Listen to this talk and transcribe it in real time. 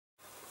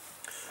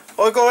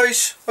Hi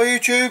guys, hi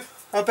YouTube,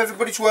 hope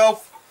everybody's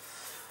well.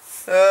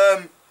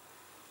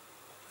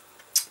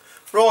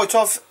 Right,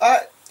 I've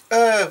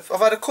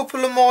had a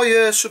couple of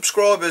my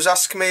subscribers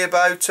ask me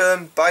about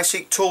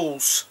basic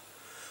tools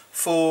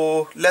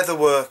for leather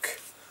work,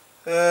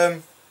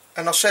 and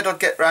I said I'd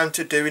get round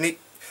to doing it.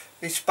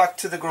 It's back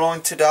to the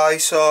grind today,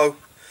 so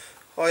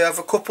I have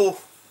a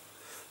couple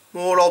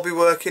more I'll be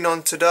working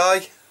on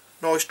today.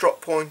 Nice drop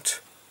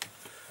point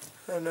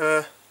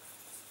and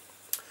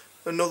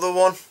another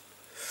one.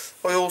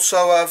 I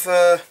also have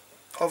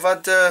I've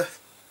had a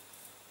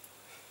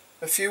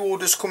few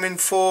orders coming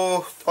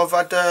for. I've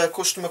had a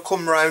customer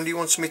come round. He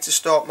wants me to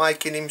start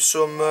making him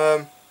some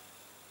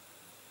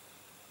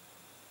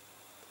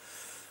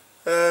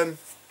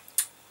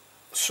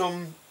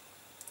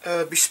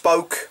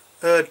bespoke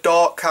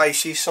dart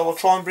cases, so I'll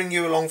try and bring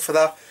you along for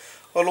that.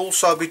 I'll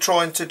also be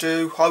trying to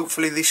do,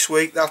 hopefully this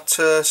week, that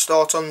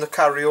start on the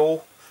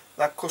carry-all,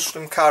 that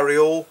custom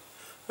carry-all.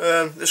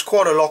 There's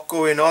quite a lot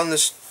going on.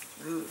 There's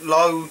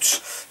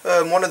loads.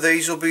 One of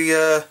these will be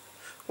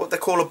what they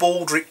call a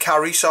baldric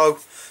carry, so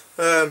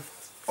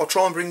I'll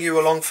try and bring you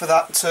along for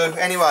that too.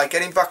 Anyway,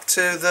 getting back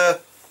to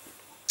the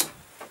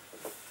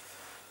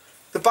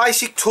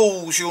basic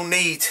tools you'll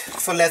need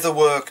for leather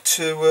work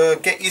to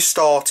get you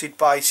started.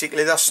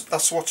 Basically,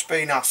 that's what's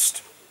been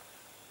asked.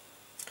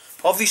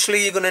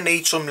 Obviously you're going to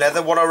need some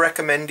leather. What I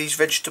recommend is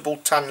vegetable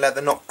tan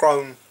leather, not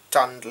chrome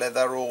tanned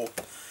leather or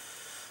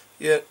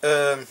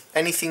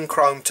anything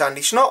chrome tanned.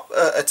 It's not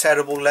a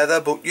terrible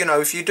leather, but you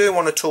know, if you do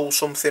want to tool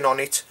something on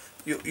it,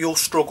 you'll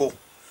struggle.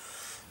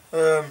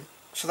 So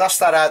that's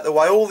that out the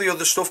way. All the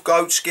other stuff,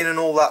 goat skin and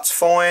all that's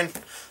fine.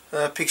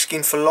 Pig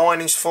skin for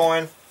lining's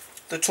fine.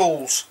 The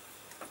tools,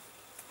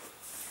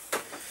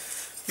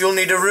 you'll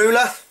need a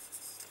ruler,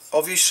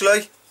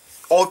 obviously.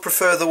 I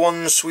prefer the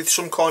ones with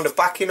some kind of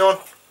backing on,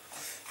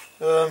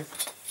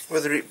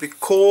 whether it be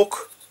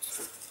cork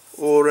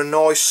or a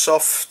nice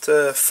soft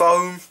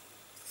foam.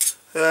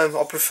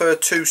 I prefer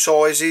two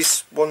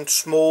sizes, one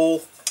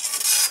small,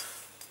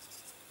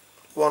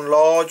 one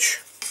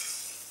large.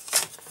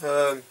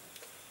 I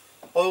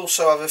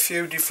also have a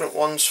few different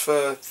ones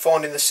for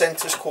finding the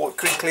centres quite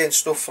quickly and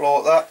stuff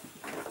like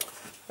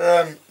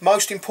that.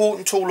 Most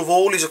important tool of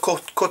all is a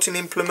cutting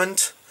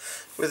implement,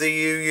 whether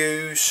you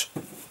use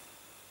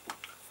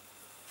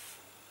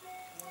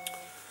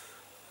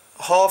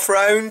a half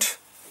round,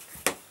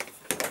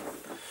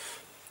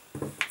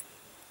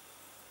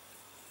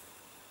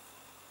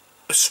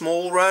 a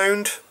small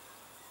round,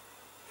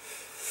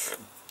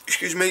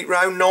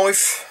 round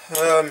knife.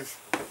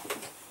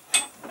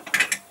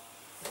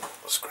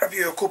 Let's grab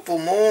you a couple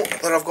more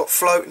that I've got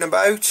floating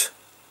about.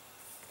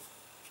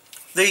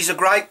 These are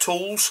great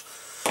tools,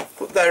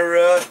 but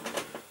they're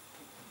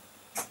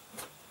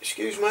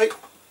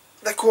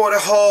they're quite a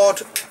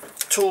hard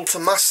tool to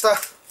master.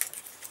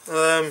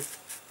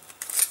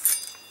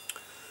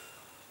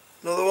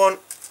 Another one.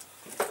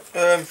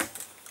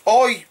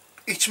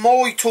 It's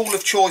my tool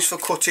of choice for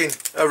cutting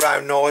a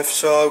round knife,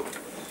 so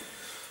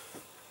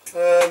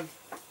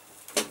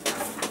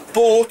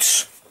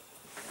but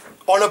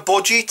on a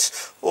budget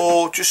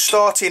or just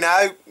starting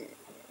out,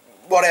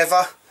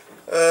 whatever,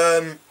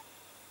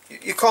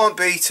 you can't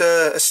beat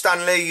a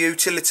Stanley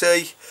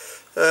utility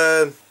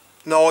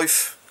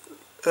knife.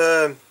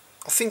 I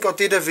think I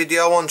did a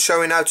video on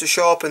showing how to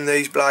sharpen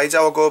these blades,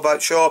 how I go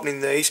about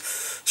sharpening these,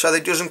 so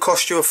that it doesn't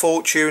cost you a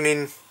fortune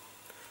in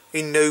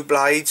new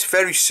blades.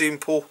 Very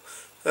simple.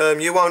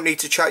 You won't need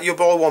to change. You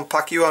buy one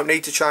pack, you won't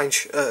need to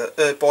change,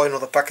 buy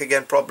another pack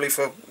again probably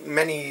for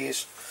many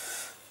years.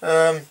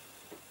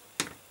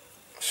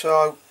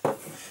 So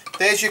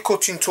there's your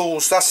cutting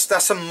tools.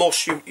 That's a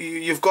must.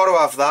 You've got to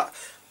have that,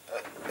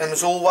 and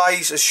as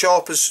always, as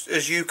sharp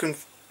as you can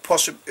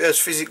possibly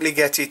physically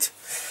get it.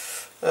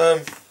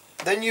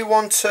 Then you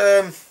want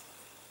a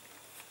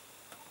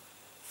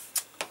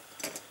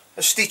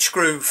stitch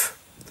groove.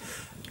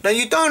 Now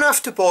you don't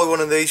have to buy one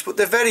of these, but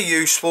they're very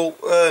useful.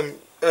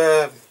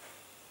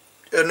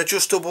 An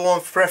adjustable one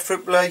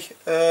preferably.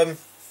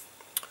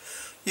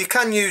 You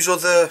can use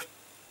other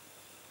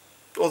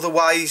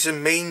ways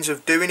and means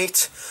of doing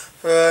it.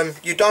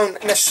 You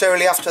don't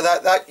necessarily have to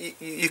that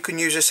you can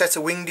use a set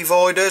of wing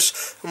dividers,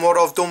 and what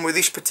I've done with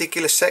this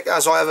particular set,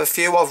 as I have a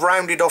few, I've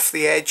rounded off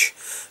the edge,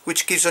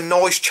 which gives a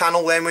nice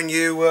channel then when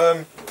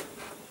you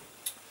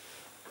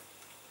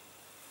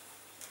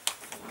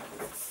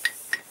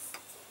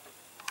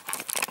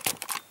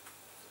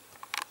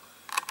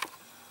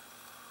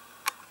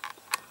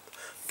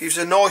gives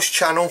a nice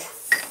channel,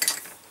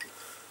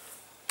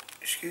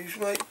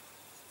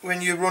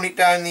 when you run it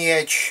down the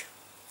edge,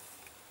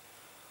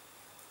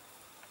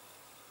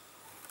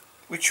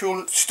 which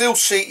will still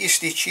seat your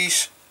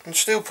stitches and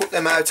still put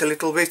them out a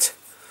little bit.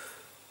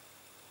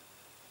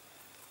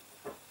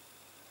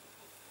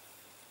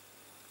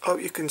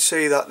 Hope you can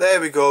see that. There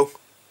we go.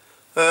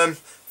 Then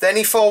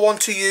if I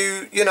want to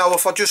use,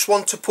 if I just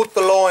want to put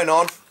the line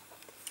on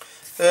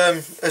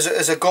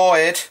as a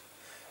guide,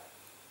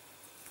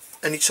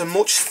 and it's a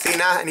much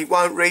thinner and it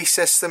won't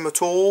recess them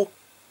at all,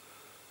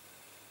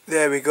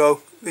 there we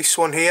go, this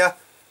one here,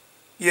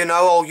 you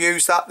know, I'll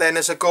use that then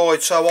as a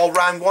guide. So I'll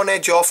round one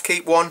edge off,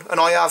 keep one, and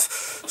I have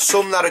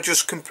some that are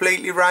just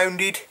completely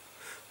rounded.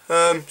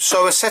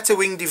 So a set of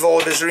wing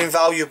dividers are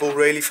invaluable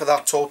really for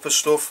that type of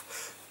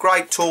stuff.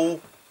 Great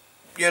tool,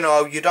 you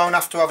know, you don't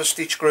have to have a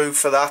stitch groove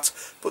for that,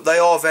 but they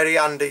are very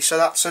handy. So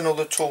that's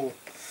another tool.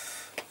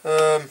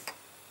 An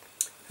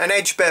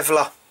edge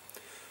beveler.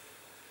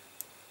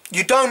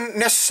 You don't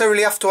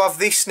necessarily have to have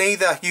this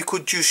neither. You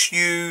could just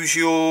use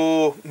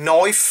your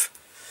knife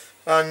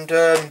and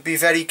be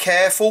very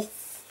careful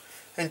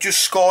and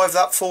just skive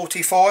that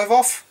 45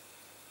 off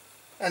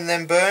and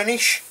then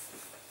burnish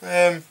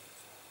like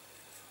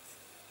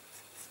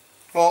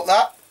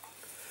that.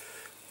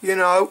 You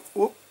know,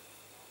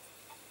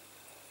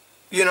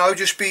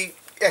 just be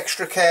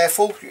extra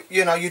careful.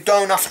 You know, you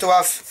don't have to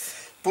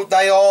have, but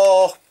they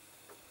are,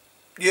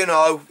 you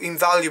know,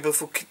 invaluable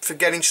for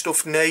getting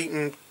stuff neat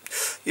and,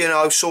 you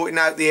know, sorting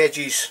out the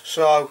edges.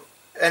 So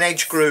an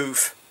edge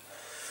groove.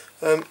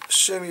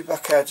 Zoom me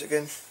back out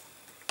again.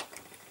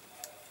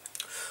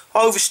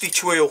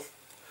 Overstitch wheel.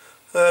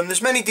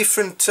 There's many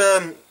different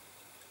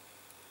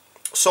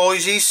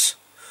sizes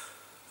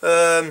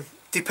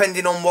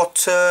depending on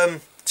what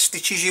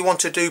stitches you want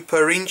to do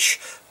per inch.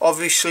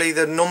 Obviously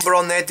the number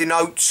on there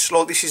denotes,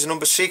 like this is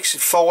number 6,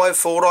 5,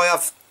 4 I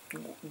have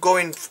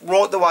going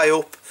right the way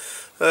up.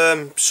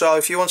 So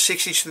if you want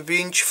 6 stitches per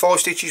inch, 5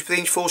 stitches per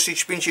inch, 4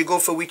 stitches per inch, you go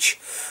for which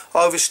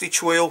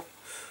overstitch wheel.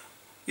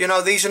 You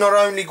know, these are not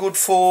only good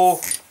for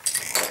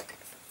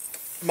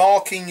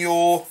marking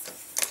your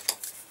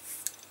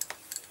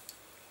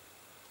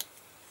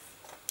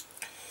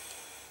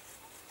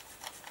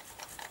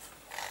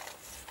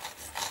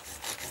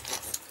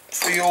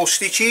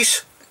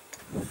stitches,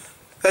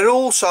 but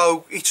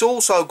also it's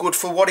also good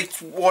for what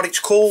it's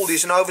called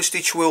is an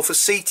overstitch wheel for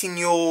seating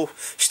your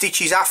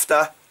stitches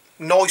after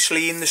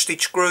nicely in the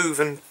stitch groove,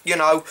 and you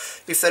know,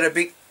 if they're a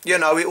bit, you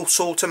know, it'll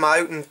sort them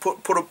out and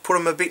put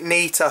them a bit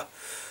neater.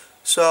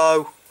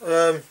 So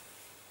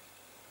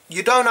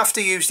you don't have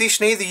to use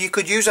this neither. You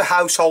could use a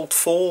household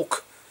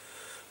fork.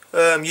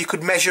 You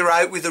could measure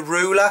out with a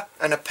ruler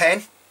and a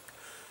pen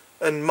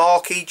and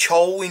mark each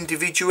hole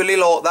individually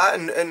like that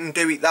and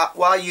do it that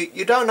way.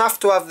 You don't have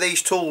to have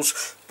these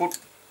tools, but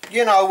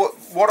you know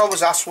what I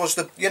was asked was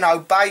the, you know,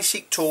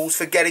 basic tools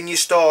for getting you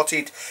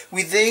started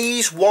with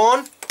these.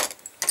 1,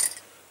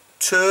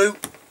 2,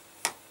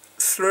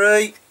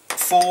 3,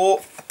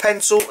 4, a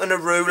pencil and a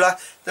ruler.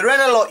 There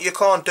ain't a lot you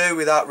can't do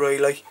with that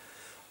really,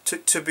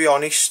 to be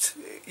honest.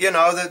 You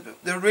know,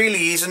 there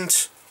really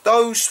isn't.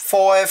 Those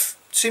 5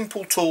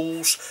 simple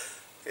tools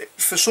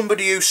for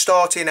somebody who's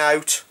starting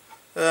out.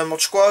 I'll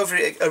just go over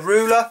it. A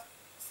ruler,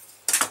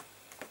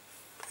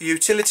 a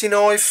utility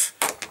knife,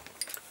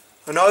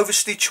 an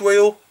overstitch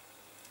wheel,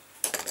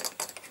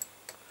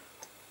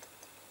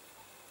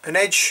 an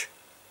edge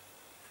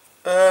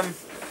beveler,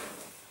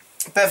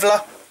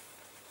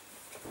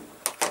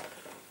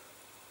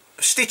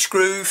 a stitch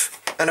groove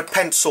and a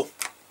pencil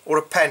or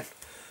a pen.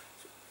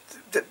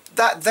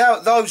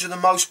 Those are the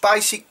most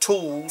basic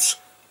tools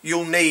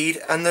you'll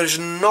need, and there's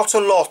not a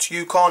lot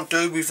you can't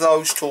do with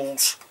those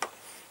tools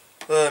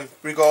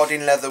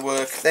regarding leather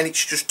work. Then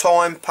it's just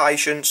time,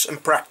 patience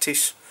and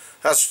practice,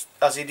 as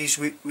it is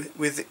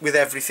with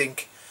everything.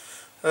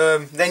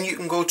 Then you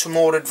can go to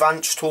more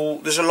advanced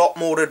tools. There's a lot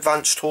more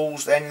advanced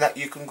tools then that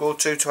you can go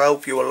to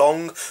help you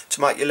along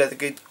to make your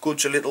leather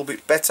goods a little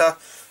bit better.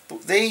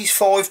 But these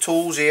 5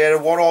 tools here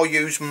are what I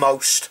use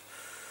most,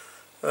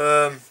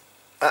 and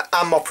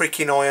my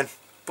pricking iron.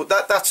 But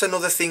that's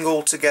another thing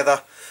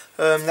altogether.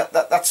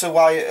 That's a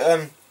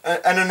way, and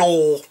an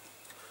awl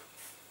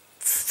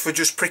for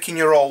just pricking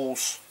your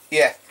holes.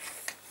 Yeah.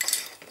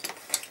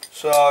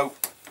 So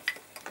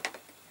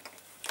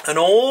an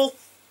awl,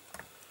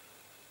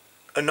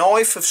 a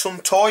knife of some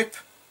type,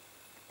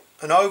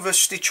 an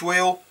overstitch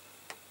wheel,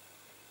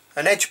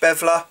 an edge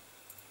beveler,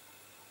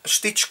 a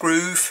stitch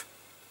groove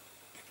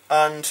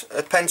and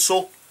a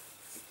pencil.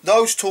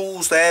 Those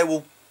tools there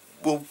will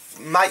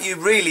make you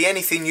really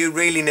anything you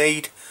really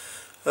need.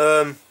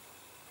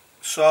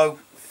 So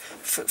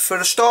for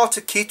a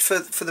starter kit for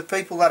the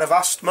people that have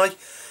asked me,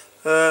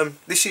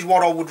 this is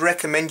what I would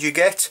recommend you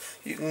get.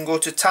 You can go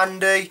to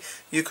Tandy,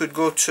 you could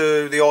go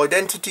to the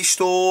Identity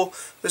store.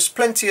 There's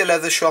plenty of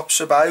leather shops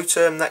about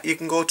that you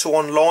can go to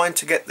online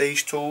to get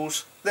these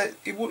tools.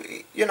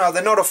 You know,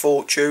 they're not a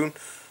fortune.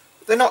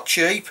 They're not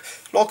cheap.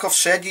 Like I've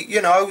said,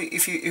 you know,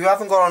 if you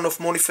haven't got enough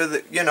money for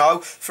the, you know,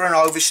 for an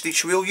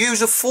overstitch wheel,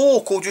 use a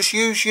fork or just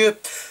use your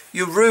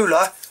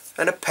ruler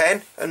and a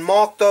pen and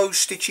mark those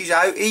stitches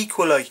out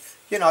equally.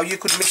 You know, you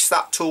could miss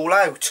that tool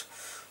out.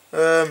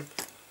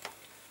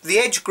 The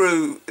edge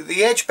groove,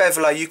 the edge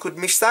beveler, you could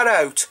miss that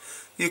out.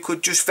 You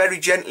could just very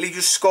gently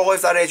just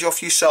skive that edge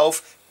off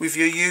yourself with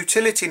your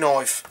utility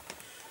knife.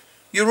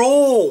 Your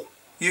awl,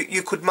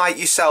 you could make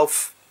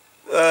yourself.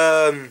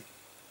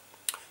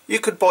 You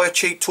could buy a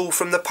cheap tool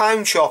from the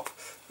pound shop,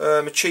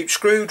 a cheap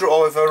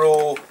screwdriver,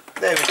 or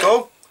there we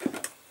go,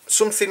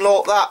 something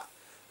like that.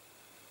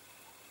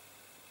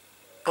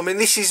 I mean,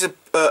 this is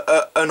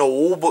an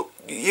awl, but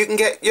you can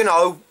get, you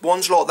know,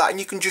 ones like that, and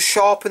you can just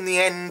sharpen the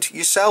end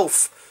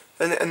yourself.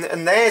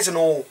 And there's an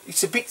awl.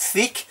 It's a bit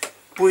thick,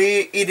 but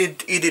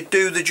it'd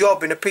do the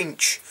job in a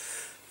pinch.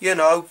 You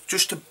know,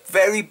 just to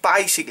very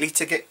basically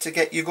to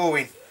get you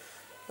going.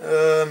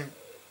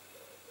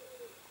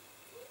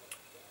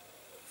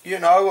 You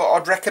know,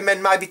 I'd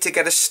recommend maybe to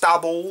get a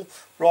stab awl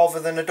rather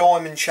than a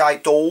diamond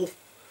shaped awl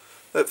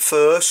at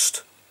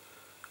first.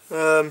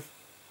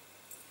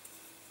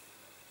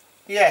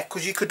 Yeah,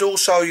 because you could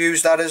also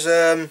use that as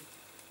a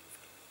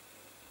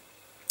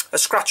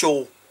scratch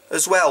awl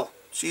as well,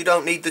 so you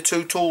don't need the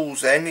two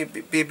tools then.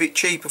 It'd be a bit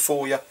cheaper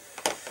for you.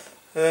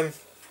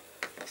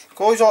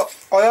 Guys, I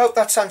hope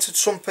that's answered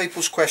some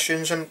people's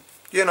questions, and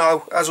you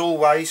know, as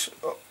always,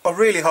 I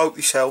really hope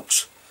this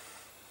helps.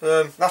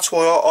 That's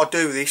why I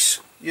do this.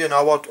 You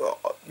know,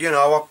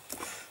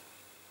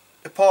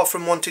 apart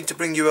from wanting to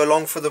bring you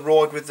along for the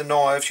ride with the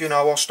knives, you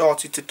know, I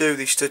started to do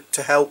this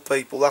to help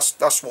people.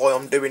 That's why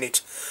I'm doing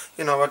it.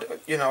 You know, I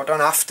don't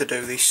have to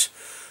do this.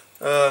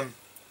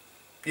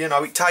 You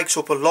know, it takes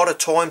up a lot of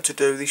time to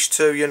do this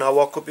too. You know,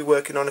 I could be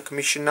working on a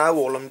commission now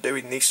while I'm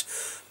doing this,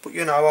 but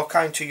you know, I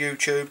came to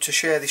YouTube to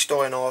share this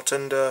dying art,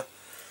 and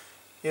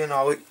you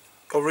know,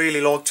 I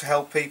really like to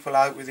help people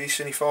out with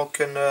this, and if I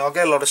can, I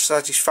get a lot of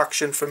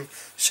satisfaction from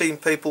seeing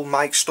people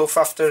make stuff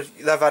after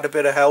they've had a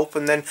bit of help,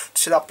 and then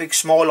see that big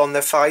smile on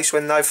their face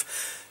when they've,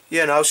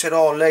 you know, said,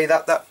 "Oh, Lee,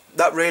 that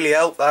really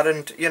helped that,"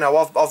 and you know,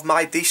 I've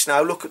made this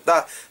now. Look at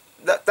that.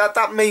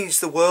 That means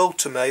the world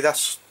to me.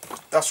 That's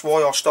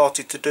why I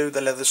started to do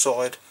the leather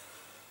side.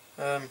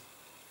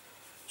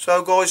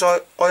 So guys,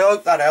 I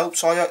hope that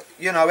helps.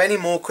 You know, any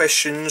more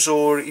questions,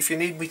 or if you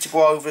need me to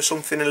go over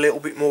something a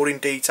little bit more in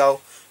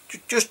detail,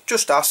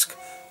 just ask.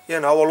 You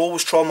know, I'll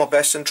always try my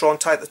best and try and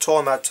take the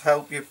time out to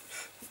help you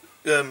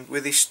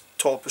with this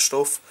type of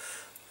stuff.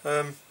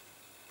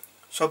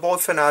 So bye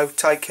for now.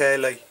 Take care,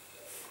 Lee.